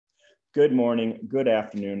Good morning, good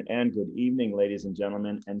afternoon, and good evening, ladies and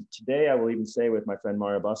gentlemen. And today I will even say with my friend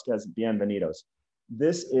Mario Bósquez, bienvenidos.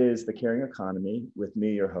 This is The Caring Economy with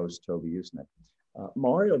me, your host, Toby Usnick.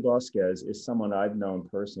 Mario Bósquez is someone I've known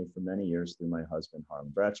personally for many years through my husband,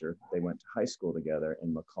 Harlan Bratcher. They went to high school together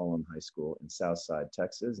in McCollum High School in Southside,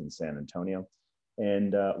 Texas, in San Antonio.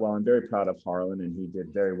 And while I'm very proud of Harlan and he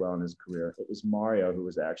did very well in his career, it was Mario who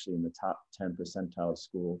was actually in the top 10 percentile of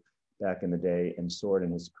school back in the day and soared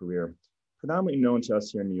in his career. Predominantly known to us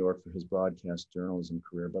here in New York for his broadcast journalism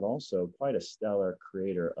career, but also quite a stellar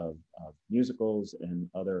creator of musicals and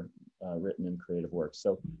other written and creative works.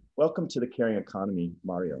 So welcome to The Caring Economy,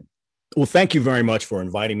 Mario. Well, thank you very much for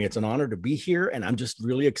inviting me. It's an honor to be here. And I'm just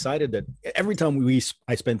really excited that every time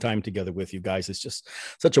I spend time together with you guys, it's just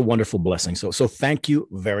such a wonderful blessing. So thank you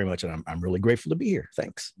very much. And I'm really grateful to be here.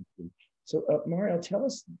 Thanks. So Mario,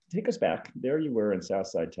 take us back. There you were in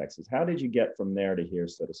Southside, Texas. How did you get from there to here,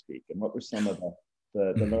 so to speak? And what were some of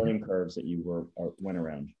the learning curves that you went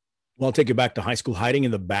around? Well, I'll take you back to high school, hiding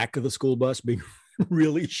in the back of the school bus, being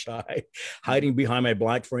really shy, hiding behind my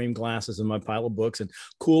black frame glasses and my pile of books, and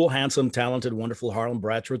cool, handsome, talented, wonderful Harlan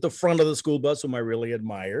Bratcher at the front of the school bus, whom I really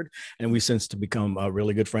admired. And we since to become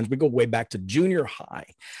really good friends. We go way back to junior high,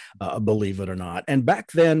 believe it or not. And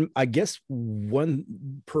back then, I guess one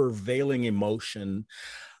prevailing emotion,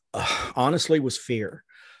 honestly, was fear.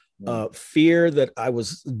 Fear that I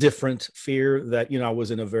was different, fear that, I was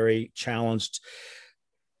in a very challenged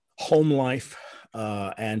home life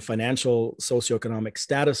and financial socioeconomic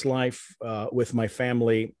status life with my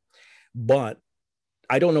family. But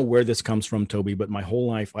I don't know where this comes from, Toby, but my whole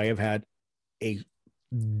life I have had a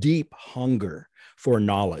deep hunger for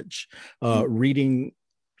knowledge, reading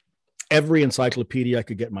every encyclopedia I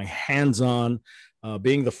could get my hands on,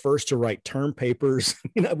 being the first to write term papers.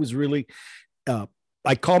 I was really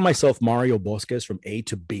I call myself Mario Bósquez from A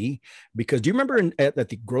to B, because do you remember at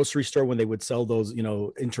the grocery store when they would sell those,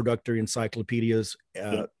 introductory encyclopedias,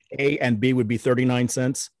 A and B would be 39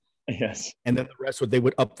 cents. Yes. And then the rest they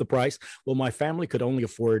would up the price. Well, my family could only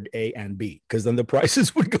afford A and B because then the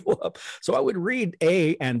prices would go up. So I would read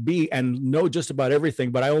A and B and know just about everything,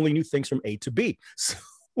 but I only knew things from A to B. So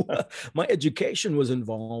my education was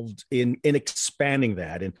involved in expanding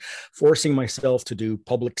that and forcing myself to do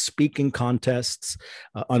public speaking contests,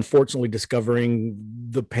 unfortunately discovering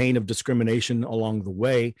the pain of discrimination along the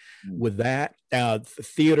way with that.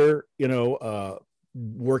 Theater,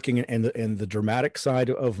 working in the dramatic side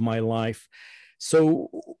of my life. So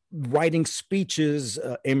writing speeches,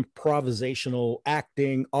 improvisational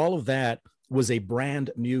acting, all of that was a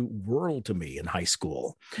brand new world to me in high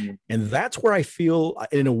school. And that's where I feel,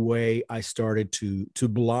 in a way, I started to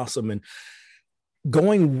blossom. And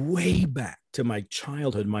going way back to my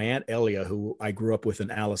childhood, my Aunt Elia, who I grew up with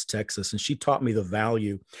in Alice, Texas, and she taught me the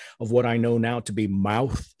value of what I know now to be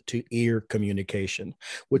mouth to ear communication,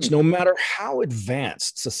 which no matter how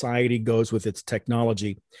advanced society goes with its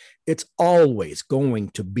technology, it's always going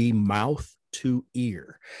to be mouth to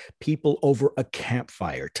ear, people over a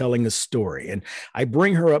campfire telling a story. And I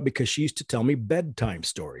bring her up because she used to tell me bedtime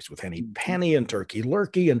stories with Penny and Turkey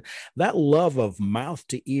Lurkey. And that love of mouth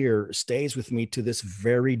to ear stays with me to this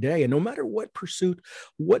very day. And no matter what pursuit,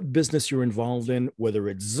 what business you're involved in, whether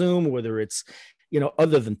it's Zoom, whether it's,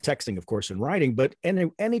 other than texting, of course, and writing, but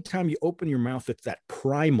anytime you open your mouth, it's that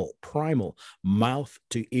primal mouth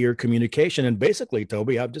to ear communication. And basically,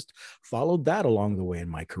 Toby, I've just followed that along the way in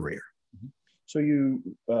my career. So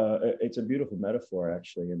it's a beautiful metaphor,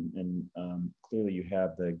 actually, and clearly you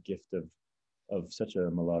have the gift of such a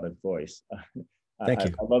melodic voice. Thank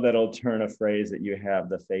you. I love that old turn of phrase that you have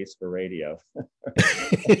the face for radio.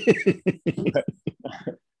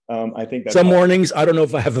 I think that's some mornings I don't know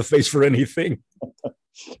if I have a face for anything.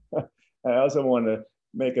 I also want to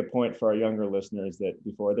make a point for our younger listeners that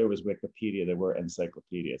before there was Wikipedia, there were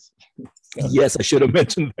encyclopedias. Yes, I should have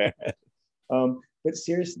mentioned that. But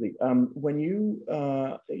seriously, when you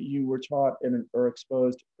were taught or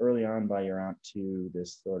exposed early on by your aunt to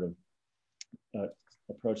this sort of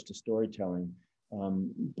approach to storytelling,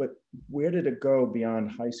 but where did it go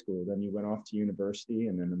beyond high school? Then you went off to university,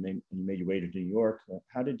 and then you made your way to New York.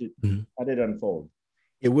 How did it unfold?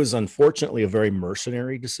 It was unfortunately a very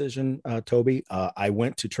mercenary decision, Toby. I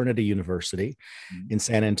went to Trinity University in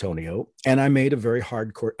San Antonio, and I made a very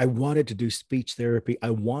hardcore. I wanted to do speech therapy.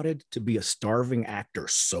 I wanted to be a starving actor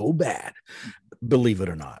so bad, believe it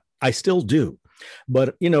or not. I still do.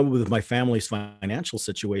 But, you know, with my family's financial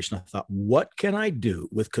situation, I thought, what can I do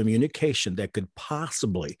with communication that could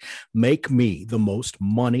possibly make me the most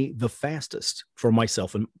money the fastest for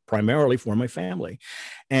myself and primarily for my family?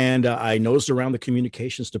 And I nosed around the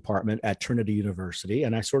communications department at Trinity University,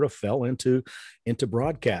 and I sort of fell into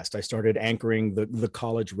broadcast. I started anchoring the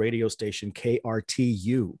college radio station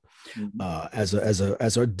KRTU as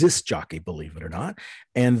a disc jockey, believe it or not.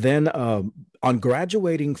 And then on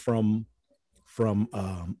graduating from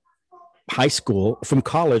high school, from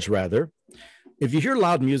college rather. If you hear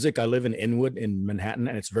loud music, I live in Inwood in Manhattan,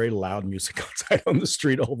 and it's very loud music outside on the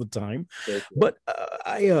street all the time. But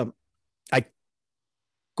I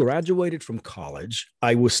graduated from college.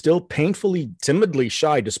 I was still painfully, timidly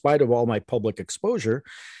shy, despite of all my public exposure,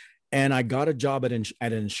 and I got a job at an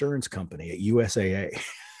insurance company at USAA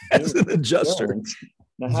as an adjuster.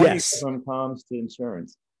 Now, how do you go from comms to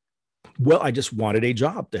insurance? Well, I just wanted a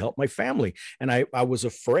job to help my family. And I was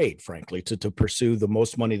afraid, frankly, to pursue the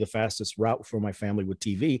most money, the fastest route for my family with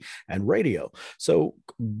TV and radio. So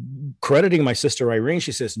crediting my sister Irene,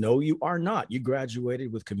 she says, no, you are not. You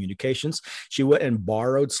graduated with communications. She went and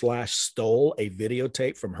borrowed / stole a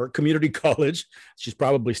videotape from her community college. She's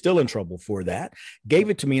probably still in trouble for that. Gave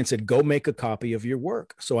it to me and said, go make a copy of your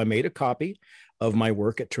work. So I made a copy of my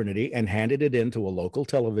work at Trinity and handed it in to a local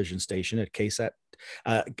television station at KSAT.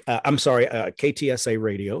 KTSA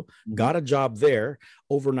radio, got a job there,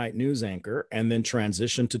 overnight news anchor, and then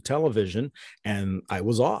transitioned to television. And I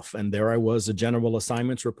was off. And there I was, a general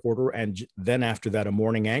assignments reporter. And then after that, a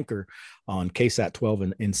morning anchor on KSAT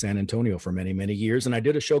 12 in San Antonio for many, many years. And I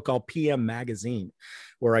did a show called PM Magazine,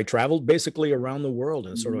 where I traveled basically around the world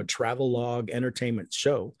in sort of a travel log entertainment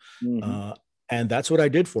show. And that's what I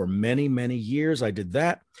did for many, many years. I did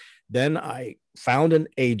that. Then I found an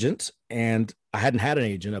agent, and I hadn't had an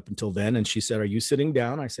agent up until then. And she said, are you sitting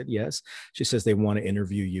down? I said, yes. She says, they want to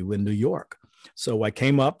interview you in New York. So I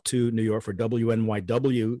came up to New York for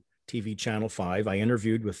WNYW TV Channel 5. I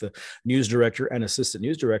interviewed with the news director and assistant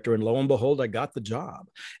news director, and lo and behold, I got the job.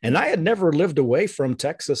 And I had never lived away from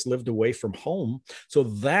Texas, lived away from home. So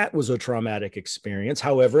that was a traumatic experience.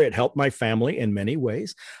 However, it helped my family in many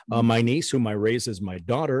ways. My niece, whom I raised as my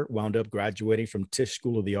daughter, wound up graduating from Tisch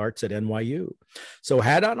School of the Arts at NYU. So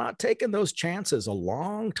had I not taken those chances a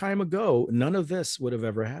long time ago, none of this would have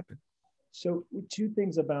ever happened. So two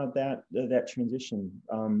things about that transition.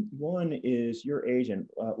 One is your agent.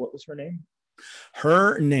 What was her name?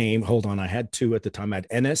 Her name, hold on, I had two at the time. I had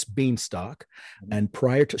N.S. Beanstalk, and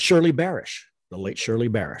prior to Shirley Barish, the late Shirley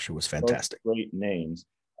Barish, who was fantastic. Both great names.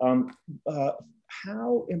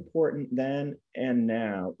 How important then and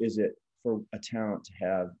now is it for a talent to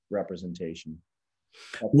have representation?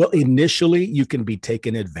 Well, initially, you can be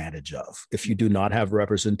taken advantage of if you do not have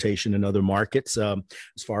representation in other markets.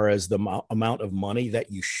 As far as the amount of money that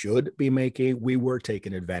you should be making, we were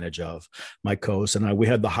taken advantage of. My co-host and I, we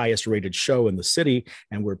had the highest rated show in the city,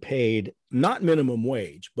 and we're paid not minimum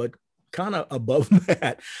wage, but kind of above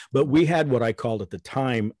that. But we had what I called at the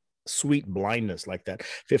time sweet blindness, like that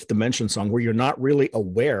Fifth Dimension song, where you're not really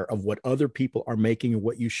aware of what other people are making and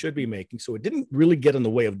what you should be making. So it didn't really get in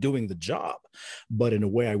the way of doing the job, but in a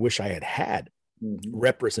way I wish I had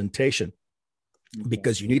representation,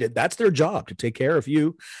 because you need it. That's their job, to take care of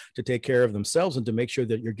you, to take care of themselves, and to make sure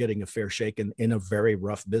that you're getting a fair shake in a very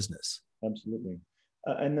rough business. Absolutely.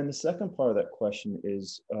 And then the second part of that question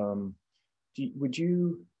is,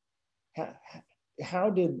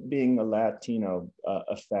 how did being a Latino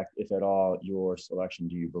affect, if at all, your selection,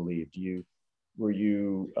 do you believe? Were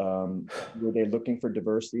they looking for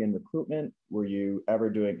diversity in recruitment? Were you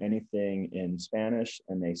ever doing anything in Spanish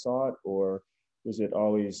and they saw it? Or was it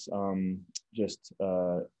always just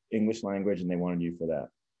English language and they wanted you for that?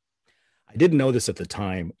 I didn't know this at the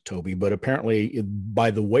time, Toby, but apparently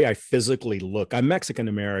by the way I physically look, I'm Mexican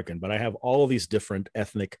American, but I have all of these different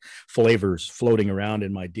ethnic flavors floating around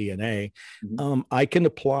in my DNA. I can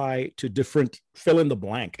apply to different fill in the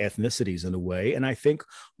blank ethnicities in a way. And I think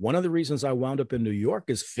one of the reasons I wound up in New York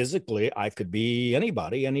is physically I could be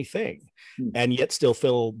anybody, anything, and yet still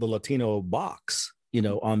fill the Latino box,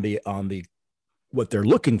 on the what they're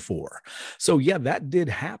looking for. So yeah, that did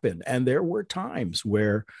happen. And there were times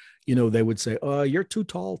where they would say, you're too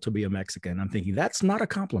tall to be a Mexican. I'm thinking, that's not a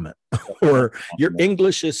compliment. Or your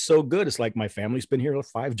English is so good. It's like, my family's been here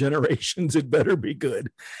 5 generations. It better be good.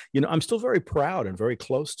 I'm still very proud and very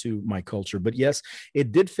close to my culture. But yes,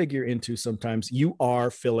 it did figure into sometimes you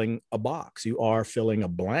are filling a box. You are filling a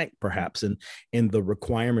blank, perhaps, in the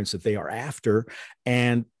requirements that they are after.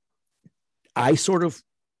 And I sort of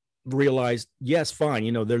realized, yes,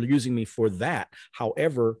 fine, they're using me for that.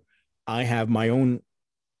 However, I have my own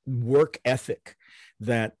work ethic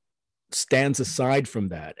that stands aside from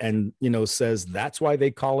that and, says that's why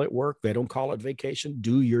they call it work. They don't call it vacation.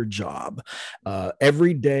 Do your job.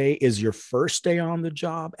 Every day is your first day on the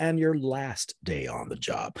job and your last day on the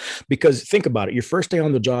job. Because think about it. Your first day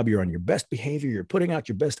on the job, you're on your best behavior. You're putting out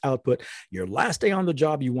your best output. Your last day on the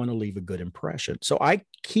job, you want to leave a good impression. So I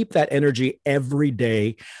keep that energy every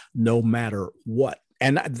day, no matter what.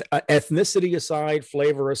 And ethnicity aside,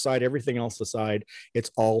 flavor aside, everything else aside, it's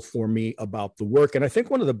all for me about the work. And I think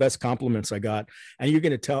one of the best compliments I got, and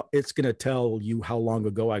it's going to tell you how long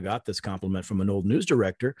ago I got this compliment from an old news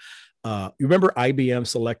director. You remember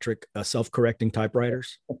IBM's electric self-correcting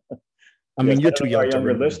typewriters? I mean, you're too young to remember.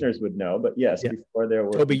 Our younger listeners would know, but yes, yeah. Before there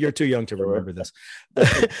were. Toby, you're too young to remember this.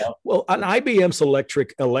 Well, on IBM's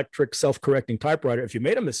electric self-correcting typewriter, if you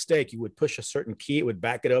made a mistake, you would push a certain key, it would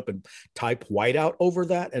back it up and type whiteout over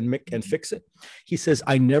that and fix it. He says,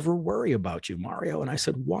 I never worry about you, Mario. And I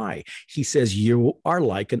said, why? He says, you are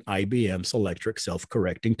like an IBM's electric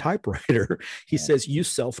self-correcting typewriter. He says, you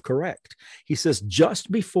self-correct. He says, just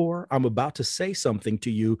before I'm about to say something to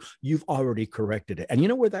you, you've already corrected it. And you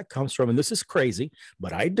know where that comes from? And this is crazy,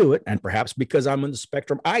 but I do it. And perhaps because I'm on the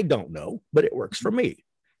spectrum, I don't know, but it works for me.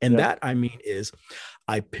 And that, I mean, is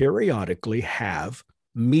I periodically have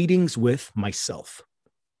meetings with myself.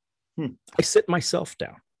 I sit myself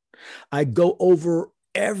down. I go over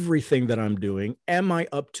everything that I'm doing. Am I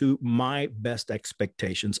up to my best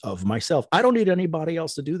expectations of myself? I don't need anybody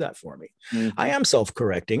else to do that for me. I am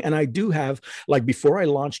self-correcting. And I do have, like before I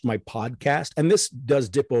launched my podcast, and this does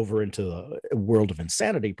dip over into the world of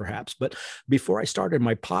insanity perhaps, but before I started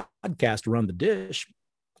my podcast, Run the Dish,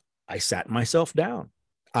 I sat myself down.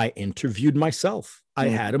 I interviewed myself. I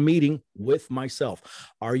had a meeting with myself.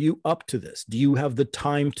 Are you up to this? Do you have the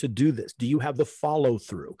time to do this? Do you have the follow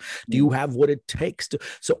through? Do you have what it takes to?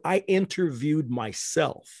 So I interviewed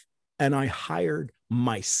myself and I hired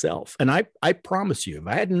myself. And I promise you, if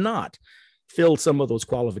I had not filled some of those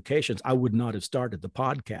qualifications, I would not have started the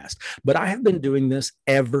podcast. But I have been doing this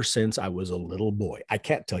ever since I was a little boy. I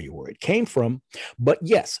can't tell you where it came from, but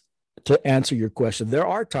yes, to answer your question, there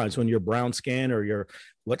are times when your brown skin or your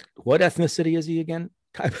what ethnicity is he again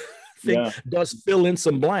type thing does fill in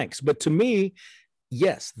some blanks. But to me,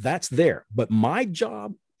 yes, that's there. But my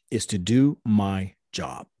job is to do my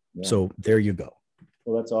job. So there you go.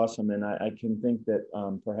 Well, that's awesome. And I can think that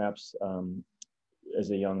perhaps as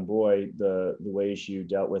a young boy, the ways you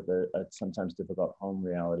dealt with a sometimes difficult home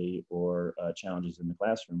reality or challenges in the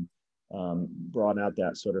classroom brought out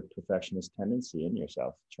that sort of perfectionist tendency in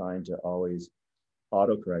yourself, trying to always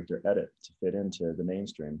autocorrect or edit to fit into the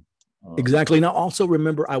mainstream. Exactly. Now, also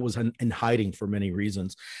remember, I was in hiding for many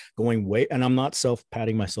reasons, going way, and I'm not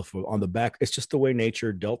patting myself on the back. It's just the way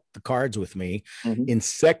nature dealt the cards with me. In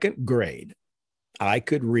second grade, I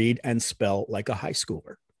could read and spell like a high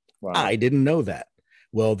schooler. Wow. I didn't know that.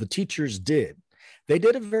 Well, the teachers did. They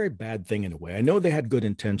did a very bad thing in a way. I know they had good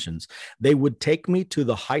intentions. They would take me to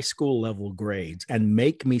the high school level grades and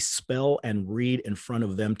make me spell and read in front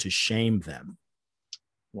of them to shame them.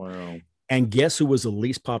 Wow. And guess who was the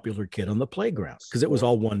least popular kid on the playground? Because it was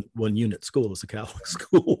all one unit school. It was a Catholic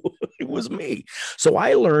school. It was me. So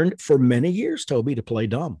I learned for many years, Toby, to play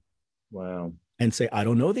dumb. Wow. And say, I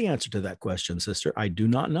don't know the answer to that question, sister. I do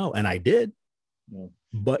not know. And I did. Yeah.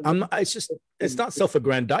 But I'm not, it's not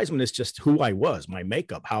self-aggrandizement. It's just who I was, my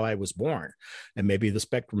makeup, how I was born. And maybe the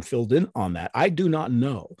spectrum filled in on that. I do not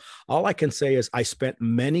know. All I can say is I spent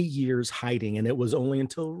many years hiding, and it was only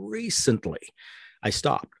until recently I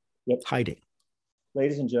stopped hiding.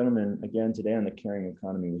 Ladies and gentlemen, again, today on The Caring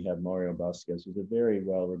Economy, we have Mario Bósquez, who's a very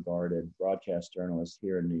well-regarded broadcast journalist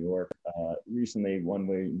here in New York. Recently, one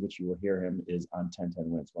way in which you will hear him is on 1010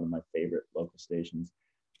 Wins, one of my favorite local stations.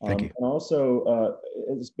 Thank you. And also,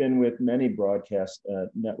 it's been with many broadcast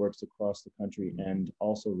networks across the country, and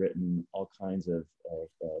also written all kinds of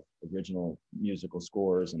original musical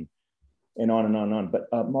scores and on and on and on. But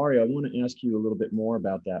Mario, I want to ask you a little bit more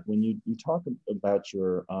about that. When you talk about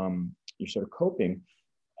your sort of coping,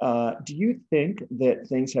 do you think that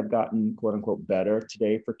things have gotten "quote unquote" better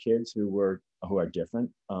today for kids who are different?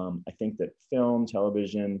 I think that film,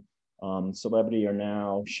 television, celebrity are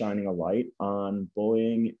now shining a light on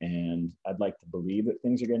bullying, and I'd like to believe that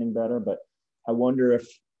things are getting better, but I wonder if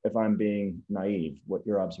I'm being naive, what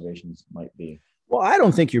your observations might be. Well, I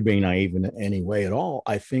don't think you're being naive in any way at all.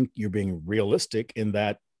 I think you're being realistic in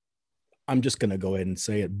that, I'm just going to go ahead and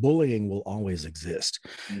say it, bullying will always exist.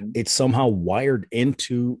 It's somehow wired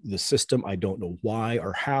into the system. I don't know why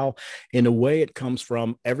or how. In a way, it comes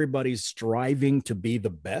from everybody's striving to be the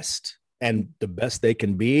best. and the best they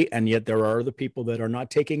can be. And yet there are other people that are not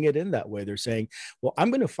taking it in that way. They're saying, well,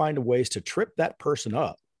 I'm going to find ways to trip that person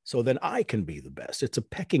up so then I can be the best. It's a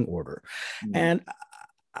pecking order. Mm-hmm. And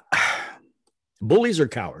bullies are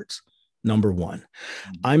cowards, number one.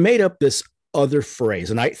 Mm-hmm. I made up this other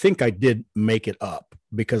phrase, and I think I did make it up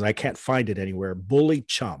because I can't find it anywhere. Bully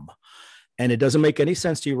chum. And it doesn't make any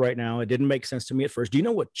sense to you right now. It didn't make sense to me at first. Do you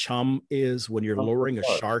know what chum is when you're luring a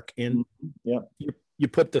shark in? Mm-hmm. Yeah. You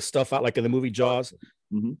put the stuff out like in the movie Jaws,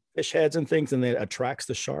 mm-hmm. fish heads and things, and it attracts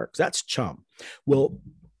the sharks. That's chum. Well,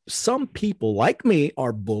 some people like me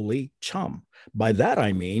are bully chum. By that,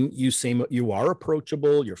 I mean, you are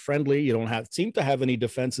approachable, you're friendly, you don't seem to have any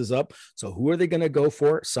defenses up. So who are they going to go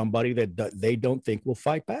for? Somebody that they don't think will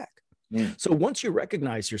fight back. Mm. So once you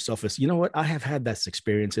recognize yourself as, you know what, I have had this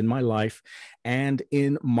experience in my life and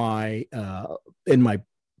in my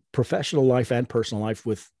professional life and personal life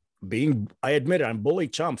with being, I admit it, I'm bully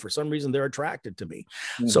chum. For some reason, they're attracted to me.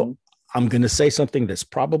 Mm-hmm. So I'm going to say something that's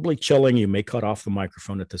probably chilling. You may cut off the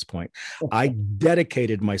microphone at this point. I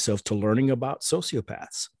dedicated myself to learning about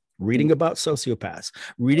sociopaths, reading about sociopaths,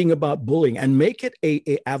 reading about bullying, and make it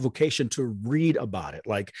a avocation to read about it.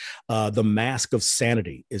 Like The Mask of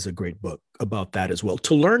Sanity is a great book about that as well,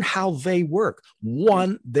 to learn how they work.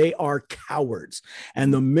 One, they are cowards.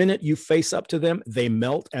 And the minute you face up to them, they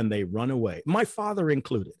melt and they run away. My father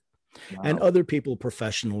included. Wow. And other people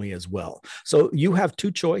professionally as well. So you have two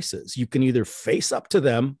choices. You can either face up to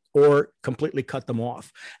them or completely cut them off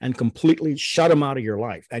and completely shut them out of your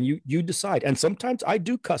life. And you decide. And sometimes I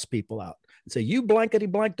do cuss people out and say, you blankety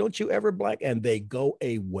blank, don't you ever blank, and they go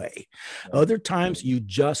away. Yeah. Other times you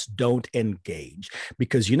just don't engage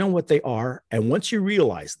because you know what they are. And once you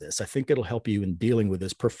realize this, I think it'll help you in dealing with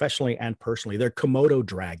this professionally and personally. They're Komodo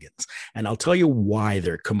dragons. And I'll tell you why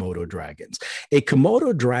they're Komodo dragons. A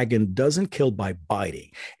Komodo dragon doesn't kill by biting.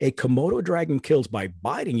 A Komodo dragon kills by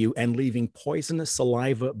biting you and leaving poisonous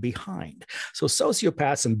saliva behind. So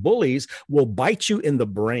sociopaths and bullies will bite you in the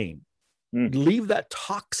brain. Leave that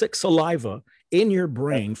toxic saliva in your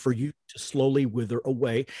brain for you to slowly wither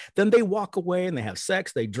away. Then they walk away and they have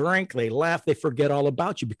sex, they drink, they laugh, they forget all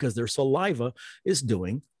about you because their saliva is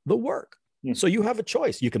doing the work. So you have a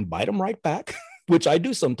choice. You can bite them right back, which I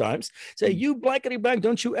do sometimes. Say, you blankety blank,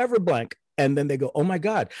 don't you ever blank. And then they go, oh my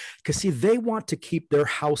God. Because see, they want to keep their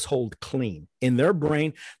household clean. In their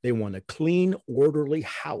brain, they want a clean, orderly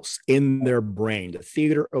house in their brain, the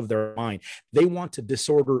theater of their mind. They want to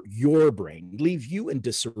disorder your brain, leave you in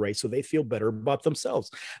disarray so they feel better about themselves.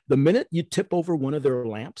 The minute you tip over one of their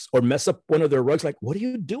lamps or mess up one of their rugs, like, what are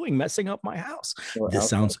you doing messing up my house? This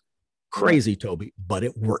sounds crazy, Toby, but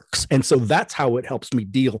it works. And so that's how it helps me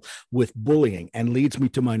deal with bullying and leads me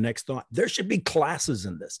to my next thought. There should be classes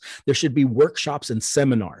in this. There should be workshops and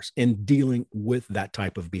seminars in dealing with that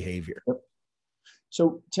type of behavior.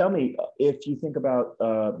 So tell me, if you think about,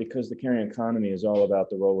 because the caring economy is all about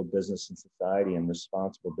the role of business in society and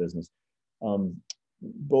responsible business,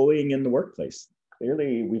 bullying in the workplace.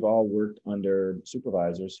 Clearly, we've all worked under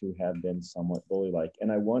supervisors who have been somewhat bully-like.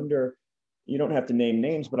 And I wonder, you don't have to name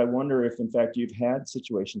names, but I wonder if, in fact, you've had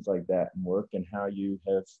situations like that in work and how you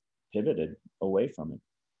have pivoted away from it.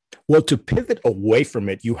 Well, to pivot away from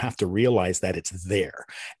it, you have to realize that it's there.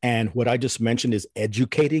 And what I just mentioned is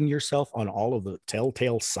educating yourself on all of the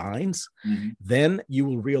telltale signs. Mm-hmm. Then you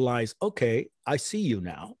will realize, okay, I see you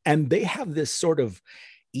now. And they have this sort of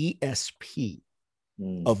ESP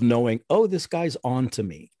of knowing, oh, this guy's on to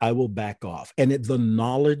me. I will back off. And the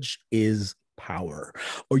knowledge is power.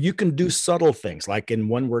 Or you can do subtle things. Like in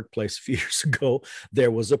one workplace a few years ago, there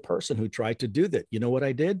was a person who tried to do that. You know what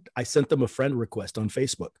I did? I sent them a friend request on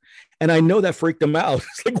Facebook. And I know that freaked them out.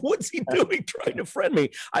 It's like, what's he doing trying to friend me?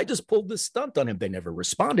 I just pulled this stunt on him. They never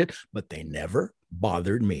responded, but they never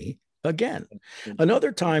bothered me again.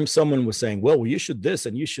 Another time someone was saying, well, you should this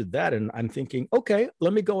and you should that. And I'm thinking, okay,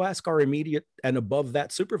 let me go ask our immediate and above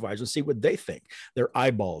that supervisor and see what they think. Their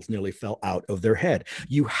eyeballs nearly fell out of their head.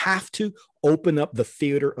 You have to open up the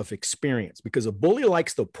theater of experience because a bully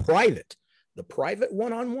likes the private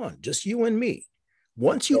one-on-one, just you and me.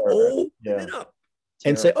 Once you open it up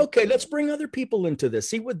and say, okay, let's bring other people into this,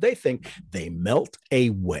 see what they think, they melt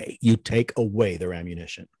away. You take away their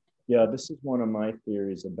ammunition. Yeah, this is one of my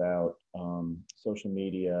theories about social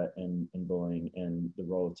media and bullying and the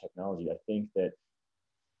role of technology. I think that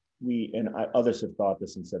others have thought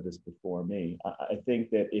this and said this before me. I think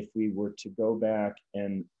that if we were to go back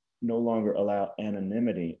and no longer allow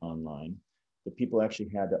anonymity online, that people actually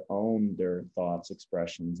had to own their thoughts,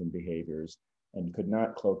 expressions, and behaviors and could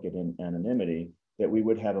not cloak it in anonymity, that we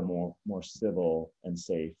would have a more civil and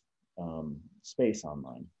safe space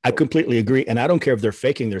online. I completely agree. And I don't care if they're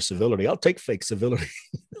faking their civility. I'll take fake civility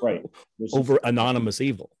right. over anonymous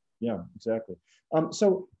evil. Yeah, exactly.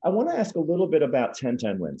 So I want to ask a little bit about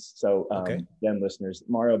 1010 wins. So again, listeners,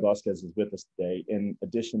 Mario Bósquez is with us today. In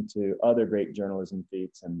addition to other great journalism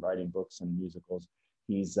feats and writing books and musicals,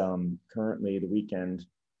 he's currently the weekend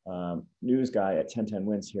news guy at 1010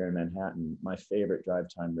 Wins here in Manhattan, my favorite drive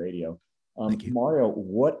time radio. Mario,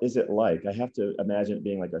 what is it like? I have to imagine it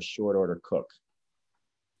being like a short order cook.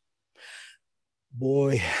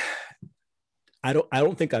 Boy, I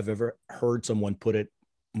don't think I've ever heard someone put it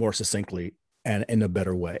more succinctly and in a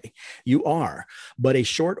better way. You are, but a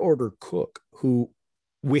short order cook who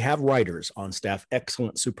we have writers on staff,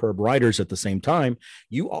 excellent, superb writers at the same time.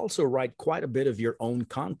 You also write quite a bit of your own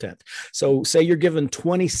content. So say you're given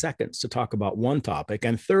 20 seconds to talk about one topic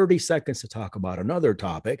and 30 seconds to talk about another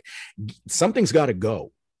topic. Something's got to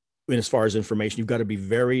go. And as far as information, you've got to be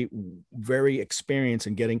very, very experienced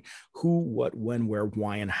in getting who, what, when, where,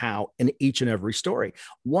 why, and how in each and every story.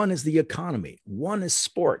 One is the economy. One is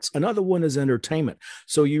sports. Another one is entertainment.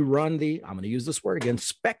 So you run the, I'm going to use this word again,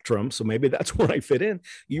 spectrum. So maybe that's where I fit in.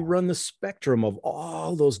 You run the spectrum of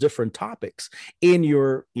all those different topics in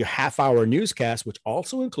your half-hour newscast, which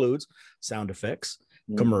also includes sound effects,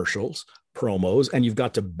 commercials, promos, and you've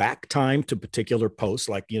got to back time to particular posts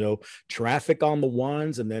like, traffic on the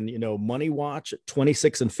ones and then, money watch at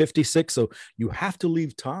 26 and 56. So you have to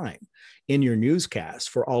leave time in your newscast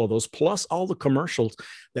for all of those, plus all the commercials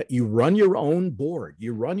that you run your own board,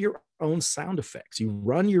 you run your own sound effects, you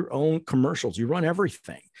run your own commercials, you run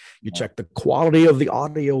everything. You check the quality of the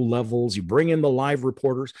audio levels, you bring in the live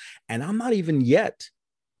reporters. And I'm not even yet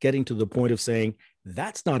getting to the point of saying,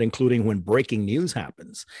 that's not including when breaking news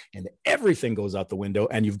happens and everything goes out the window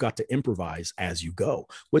and you've got to improvise as you go,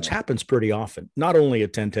 which happens pretty often, not only at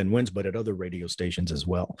 1010 Wins, but at other radio stations as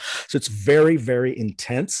well. So it's very, very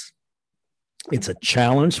intense. It's a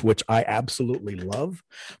challenge, which I absolutely love,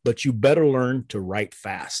 but you better learn to write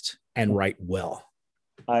fast and write well.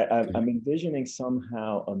 I'm envisioning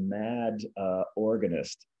somehow a mad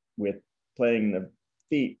organist with playing the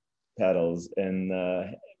feet pedals and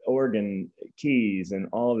organ keys and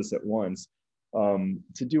all of this at once.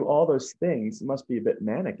 To do all those things must be a bit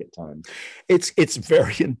manic at times. It's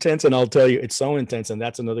very intense, and I'll tell you, it's so intense. And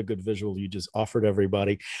that's another good visual you just offered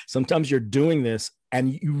everybody. Sometimes you're doing this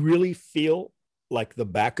and you really feel like the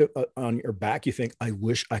back on your back, you think, I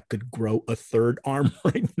wish I could grow a third arm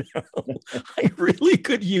right now. I really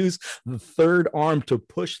could use the third arm to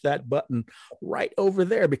push that button right over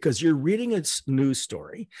there, because you're reading a news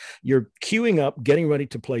story. You're queuing up, getting ready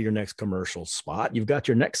to play your next commercial spot. You've got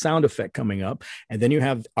your next sound effect coming up. And then you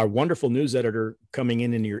have our wonderful news editor coming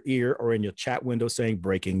in your ear or in your chat window saying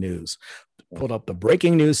breaking news. Pull up the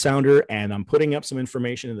breaking news sounder and I'm putting up some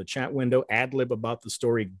information in the chat window, ad lib about the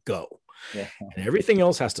story, go. Yeah. And everything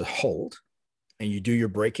else has to hold, and you do your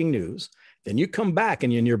breaking news. Then you come back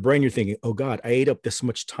and in your brain, you're thinking, oh God, I ate up this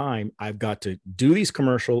much time. I've got to do these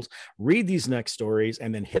commercials, read these next stories,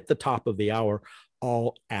 and then hit the top of the hour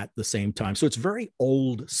all at the same time. So it's very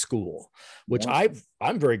old school, which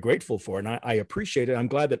I'm very grateful for. And I appreciate it. I'm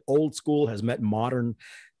glad that old school has met modern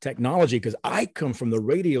technology, because I come from the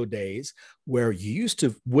radio days where you used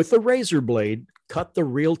to, with a razor blade, cut the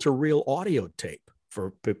reel-to-reel audio tape.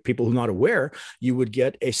 For people who are not aware, you would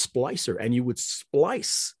get a splicer and you would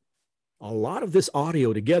splice a lot of this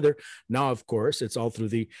audio together. Now, of course, it's all through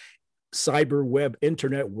the cyber web,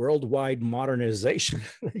 internet, worldwide modernization.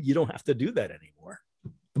 You don't have to do that anymore,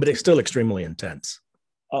 but it's still extremely intense.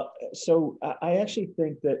 So I actually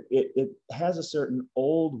think that it has a certain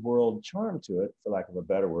old world charm to it, for lack of a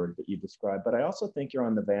better word, that you described. But I also think you're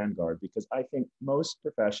on the vanguard, because I think most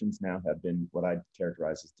professions now have been what I'd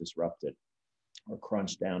characterize as disrupted, or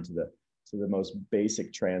crunched down to the most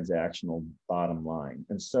basic transactional bottom line.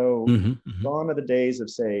 And so gone are the days of,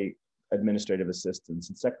 say, administrative assistants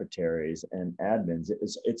and secretaries and admins.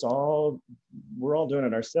 We're all doing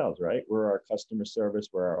it ourselves, right? We're our customer service,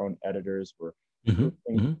 we're our own editors,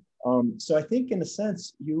 so I think in a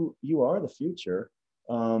sense, you are the future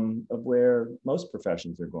of where most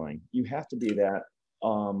professions are going. You have to be that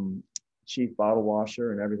chief bottle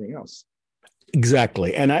washer and everything else.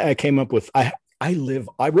 Exactly. And I came up with, I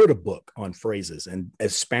wrote a book on phrases and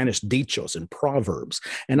Spanish dichos and proverbs,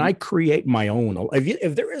 and I create my own.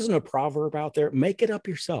 If there isn't a proverb out there, make it up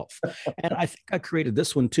yourself. And I think I created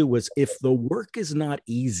this one too, was if the work is not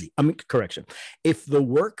easy, if the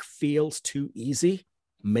work feels too easy,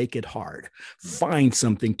 make it hard. Find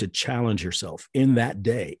something to challenge yourself in that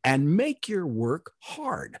day and make your work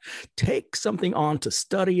hard. Take something on to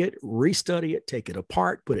study it, restudy it, take it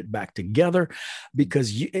apart, put it back together,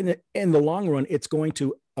 because in the long run, it's going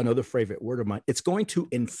to, another favorite word of mine, it's going to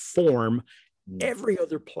inform every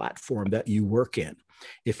other platform that you work in.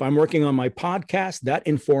 If I'm working on my podcast, that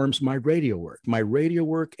informs my radio work. My radio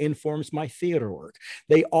work informs my theater work.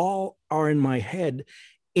 They all are in my head,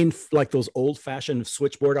 in like those old-fashioned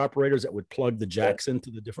switchboard operators that would plug the jacks into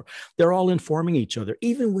the different, they're all informing each other,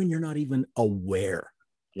 even when you're not even aware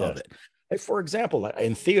of it. For example,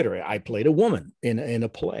 in theater, I played a woman in a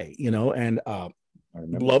play, you know, and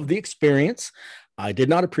loved the experience. I did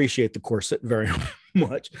not appreciate the corset very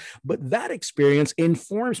much, but that experience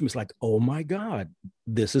informs me. It's like, oh my God,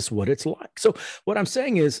 this is what it's like. So what I'm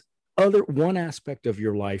saying is, one aspect of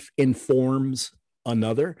your life informs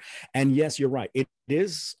another. And yes, you're right. It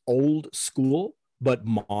is old school, but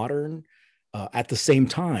modern at the same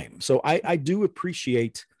time. So I do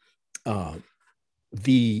appreciate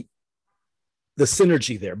the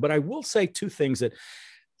synergy there. But I will say two things that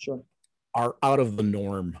are out of the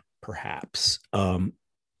norm, perhaps.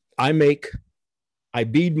 I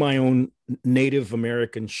bead my own Native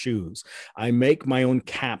American shoes. I make my own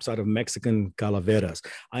caps out of Mexican calaveras.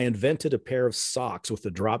 I invented a pair of socks with a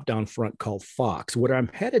drop-down front called Fox. What I'm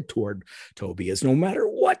headed toward, Toby, is no matter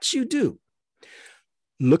what you do,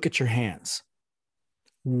 look at your hands.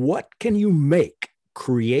 What can you make,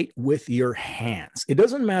 create with your hands? It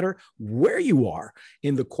doesn't matter where you are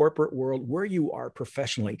in the corporate world, where you are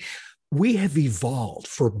professionally. We have evolved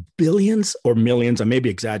for billions or millions. I may be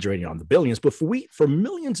exaggerating on the billions, but for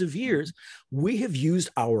millions of years, we have used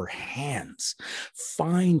our hands.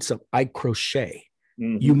 I crochet,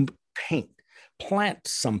 you paint, plant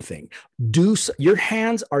something, your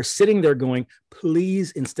hands are sitting there going,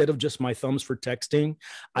 please, instead of just my thumbs for texting,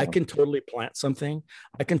 I can totally plant something.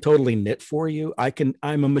 I can totally knit for you.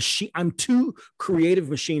 I'm a machine. I'm two creative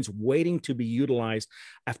machines waiting to be utilized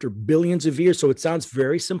after billions of years. So it sounds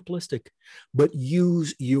very simplistic, but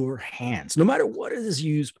use your hands. No matter what it is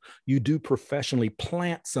you do professionally,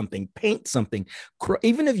 plant something, paint something,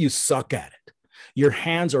 even if you suck at it. Your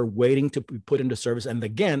hands are waiting to be put into service. And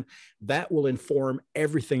again, that will inform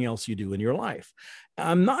everything else you do in your life.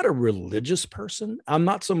 I'm not a religious person. I'm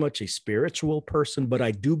not so much a spiritual person, but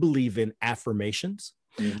I do believe in affirmations.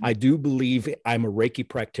 I do believe I'm a Reiki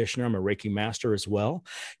practitioner. I'm a Reiki master as well.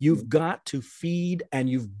 You've got to feed and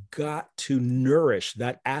you've got to nourish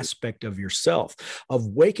that aspect of yourself, of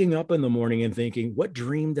waking up in the morning and thinking, what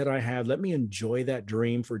dream did I have? Let me enjoy that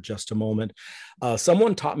dream for just a moment.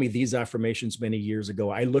 Someone taught me these affirmations many years ago.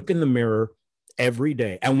 I look in the mirror every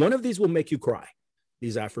day, and one of these will make you cry.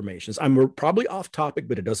 These affirmations. I'm probably off topic,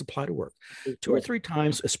 but it does apply to work. 2 or 3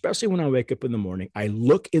 times, especially when I wake up in the morning, I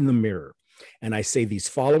look in the mirror and I say these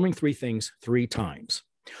following 3 things 3 times.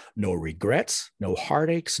 No regrets, no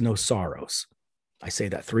heartaches, no sorrows. I say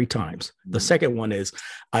that 3 times. The second one is,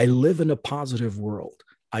 I live in a positive world.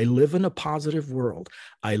 I live in a positive world.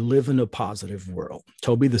 I live in a positive world.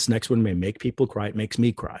 Toby, this next one may make people cry. It makes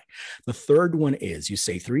me cry. The third one is, you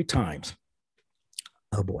say 3 times.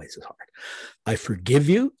 Oh boy, this is hard. I forgive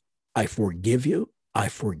you. I forgive you. I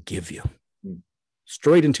forgive you.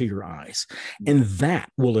 Straight into your eyes. And that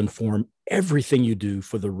will inform everything you do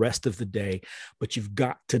for the rest of the day, but you've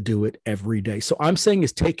got to do it every day. So I'm saying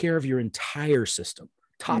is take care of your entire system,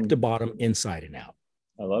 top to bottom, inside and out.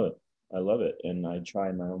 I love it. I love it. And I try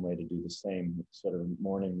in my own way to do the same sort of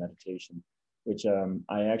morning meditation, which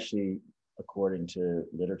I actually, according to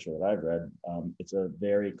literature that I've read, it's a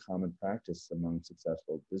very common practice among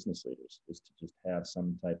successful business leaders, is to just have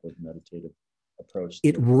some type of meditative approach.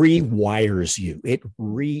 It rewires you. It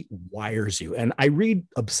rewires you. And I read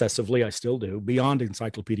obsessively. I still do, beyond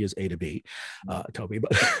encyclopedias A to B, Toby.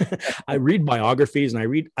 But I read biographies,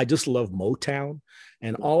 and I just love Motown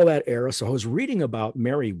and all that era. So I was reading about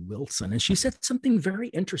Mary Wilson, and she said something very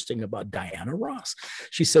interesting about Diana Ross.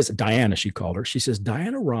 She says, Diana, she called her. She says,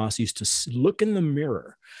 Diana Ross used to look in the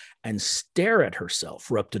mirror and stare at herself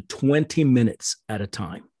for up to 20 minutes at a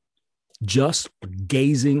time, just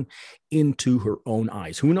gazing into her own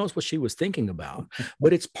eyes. Who knows what she was thinking about,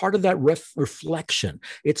 but it's part of that reflection.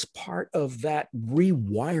 It's part of that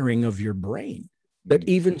rewiring of your brain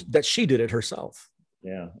that she did it herself.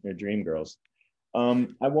 Yeah, your dream girls.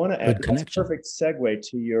 I want to add, that's a perfect segue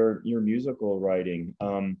to your musical writing.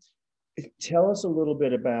 Tell us a little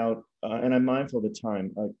bit about, and I'm mindful of the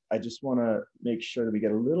time, I just want to make sure that we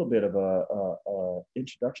get a little bit of a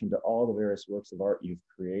introduction to all the various works of art you've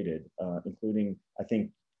created, including, I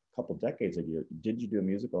think, a couple decades ago. Did you do a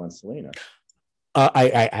musical on Selena?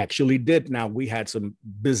 I actually did. Now, we had some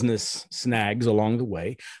business snags along the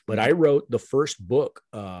way, but I wrote the first book,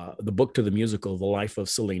 the book to the musical, The Life of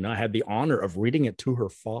Selena. I had the honor of reading it to her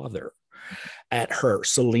father at her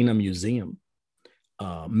Selena Museum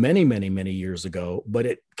many, many, many years ago. But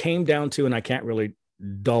it came down to, and I can't really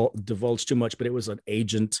divulge too much, but it was an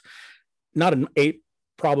agent, not an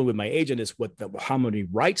problem with my agent is how many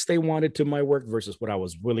rights they wanted to my work versus what I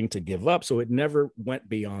was willing to give up. So it never went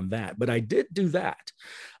beyond that. But I did do that.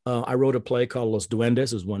 I wrote a play called Los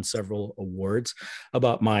Duendes. It won several awards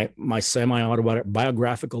about my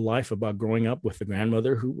semi-autobiographical life about growing up with a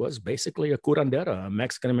grandmother who was basically a curandera, a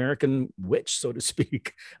Mexican-American witch, so to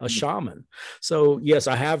speak, a shaman. So yes,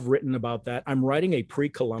 I have written about that. I'm writing a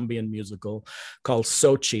pre-Columbian musical called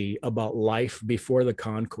Xochi about life before the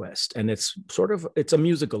conquest. And it's a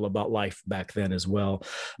musical about life back then as well.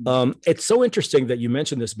 It's so interesting that you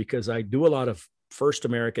mentioned this because I do a lot of First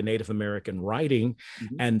American, Native American writing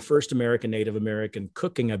and First American, Native American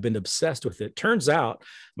cooking. I've been obsessed with it. Turns out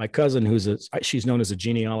my cousin, she's known as a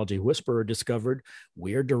genealogy whisperer, discovered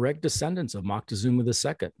we're direct descendants of Moctezuma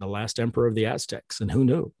II, the last emperor of the Aztecs. And who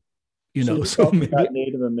knew? So about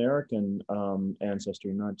Native American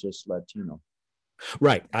ancestry, not just Latino.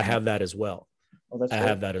 Right. I have that as well. Oh, I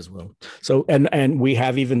have that as well. So, and we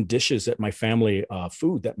have even dishes at my family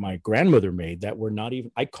food that my grandmother made that were not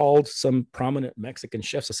even, I called some prominent Mexican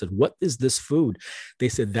chefs. I said, what is this food? They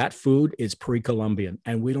said that food is pre-Columbian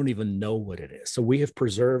and we don't even know what it is. So we have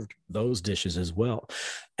preserved those dishes as well.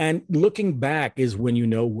 And looking back is when you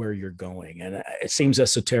know where you're going. And it seems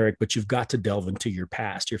esoteric, but you've got to delve into your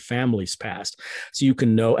past, your family's past, so you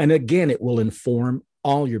can know. And again, it will inform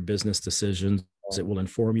all your business decisions. It will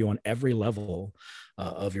inform you on every level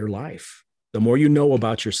of your life. The more you know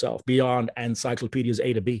about yourself beyond encyclopedias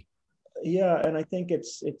A to B. Yeah, and I think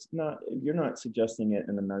it's not, you're not suggesting it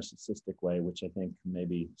in a narcissistic way, which I think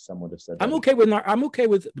maybe some would have said. I'm okay with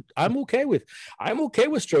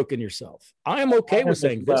stroking yourself. I'm okay with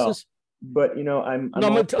saying this is. But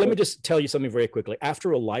let me just tell you something very quickly.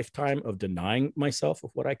 After a lifetime of denying myself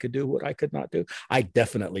of what I could do, what I could not do, I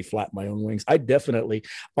definitely flap my own wings. I definitely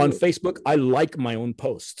on Facebook, I like my own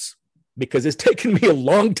posts because it's taken me a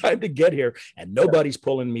long time to get here and nobody's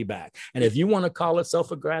pulling me back. And if you want to call it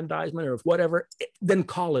self-aggrandizement or whatever, then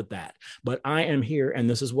call it that. But I am here and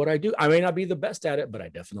this is what I do. I may not be the best at it, but I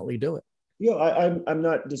definitely do it. I'm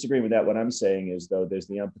not disagreeing with that. What I'm saying is, though, there's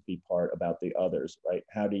the empathy part about the others, right?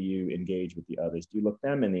 How do you engage with the others? Do you look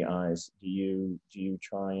them in the eyes? Do you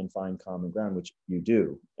try and find common ground, which you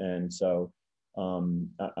do? And so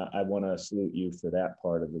I want to salute you for that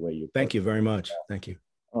part of the way you. Thank you very much. Thank you.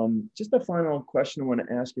 Just a final question I want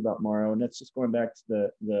to ask you about, Mario, and that's just going back to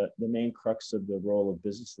the main crux of the role of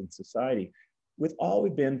business in society. With all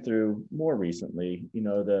we've been through more recently,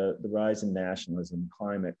 the rise in nationalism,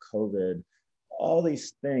 climate, COVID, all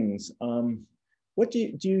these things, what do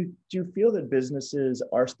you feel that businesses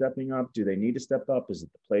are stepping up? Do they need to step up? Is it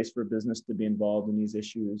the place for business to be involved in these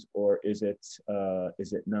issues, or is it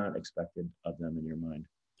not expected of them in your mind?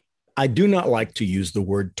 I do not like to use the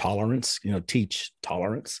word tolerance, teach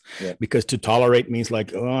tolerance, because to tolerate means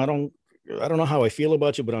like, oh, I don't know how I feel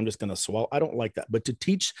about you, but I'm just going to swallow. I don't like that. But to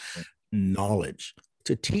teach knowledge,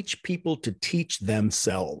 to teach people to teach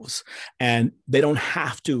themselves. And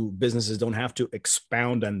businesses don't have to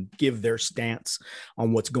expound and give their stance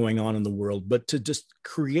on what's going on in the world, but to just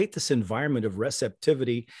create this environment of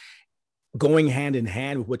receptivity, going hand in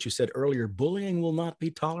hand with what you said earlier. Bullying will not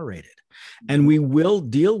be tolerated. And we will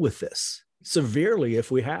deal with this severely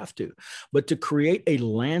if we have to, but to create a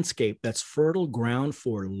landscape that's fertile ground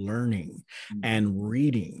for learning and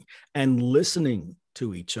reading and listening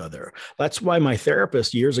to each other. That's why my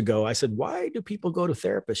therapist years ago, I said, why do people go to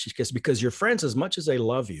therapists? She goes, because your friends, as much as they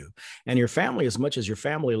love you, and your family, as much as your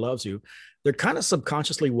family loves you, they're kind of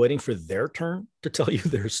subconsciously waiting for their turn to tell you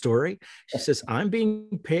their story. She says, I'm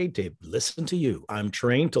being paid to listen to you. I'm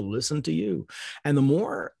trained to listen to you. And the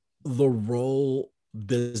more the role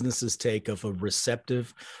businesses take of a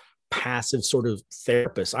receptive, passive sort of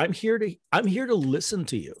therapist, I'm here to listen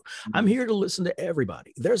to you. I'm here to listen to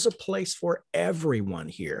everybody. There's a place for everyone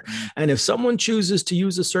here. And if someone chooses to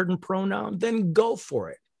use a certain pronoun, then go for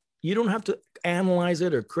it. You don't have to analyze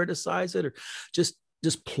it or criticize it, or just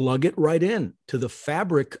plug it right in to the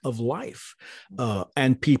fabric of life,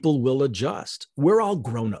 and people will adjust. We're all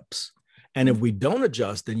grown-ups. And if we don't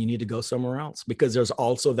adjust, then you need to go somewhere else, because there's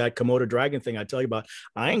also that Komodo dragon thing I tell you about.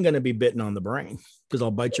 I ain't going to be bitten on the brain because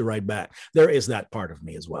I'll bite you right back. There is that part of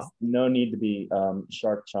me as well. No need to be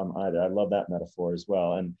shark chum either. I love that metaphor as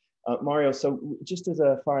well. And Mario, so just as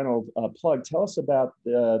a final plug, tell us about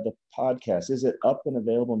the podcast. Is it up and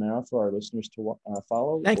available now for our listeners to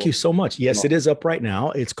follow? Thank you so much. Yes, it is up right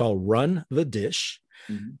now. It's called Run the Dish.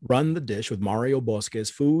 Run the Dish with Mario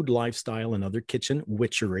Bósquez, food, lifestyle, and other kitchen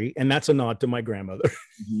witchery. And that's a nod to my grandmother.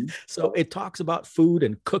 So it talks about food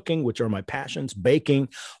and cooking, which are my passions, baking,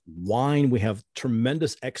 wine. We have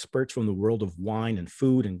tremendous experts from the world of wine and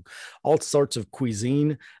food and all sorts of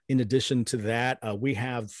cuisine. In addition to that, we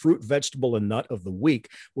have fruit, vegetable, and nut of the week,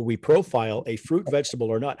 where we profile a fruit, vegetable,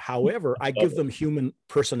 or nut. However, I give them human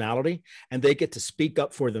personality and they get to speak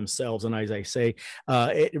up for themselves. And as I say,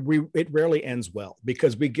 it rarely ends well,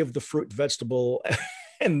 because we give the fruit, vegetable,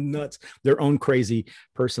 and nuts their own crazy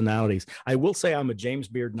personalities. I will say I'm a James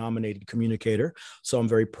Beard nominated communicator, so I'm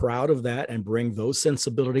very proud of that and bring those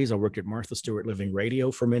sensibilities. I worked at Martha Stewart Living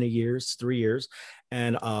Radio for many years, 3 years,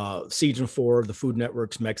 and Season 4 of the Food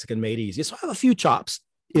Network's Mexican Made Easy. So I have a few chops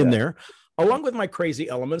in there, along with my crazy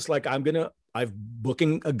elements. Like I'm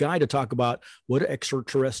booking a guy to talk about what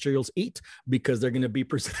extraterrestrials eat, because they're going to be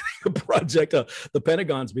presenting a project, the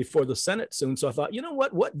Pentagon's before the Senate soon. So I thought, you know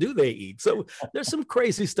what do they eat? So there's some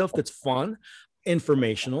crazy stuff that's fun,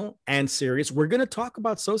 informational, and serious. We're going to talk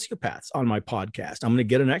about sociopaths on my podcast. I'm going to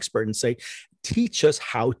get an expert and say, teach us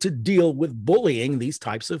how to deal with bullying these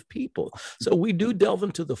types of people. So we do delve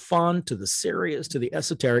into the fun, to the serious, to the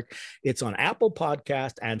esoteric. It's on Apple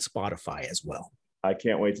Podcast and Spotify as well. I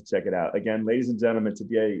can't wait to check it out. Again, ladies and gentlemen,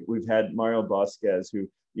 today we've had Mario Bósquez, who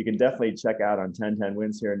you can definitely check out on 1010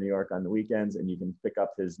 Wins here in New York on the weekends, and you can pick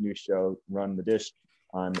up his new show, Run the Dish,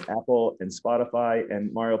 on Apple and Spotify.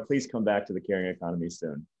 And Mario, please come back to the Caring Economy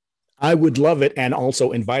soon. I would love it. And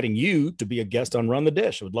also inviting you to be a guest on Run the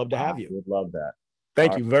Dish. I would love to have you. Would love that.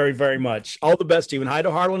 Thank you very, very much. All the best to you. And hi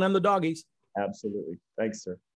to Harlan and the doggies. Absolutely. Thanks, sir.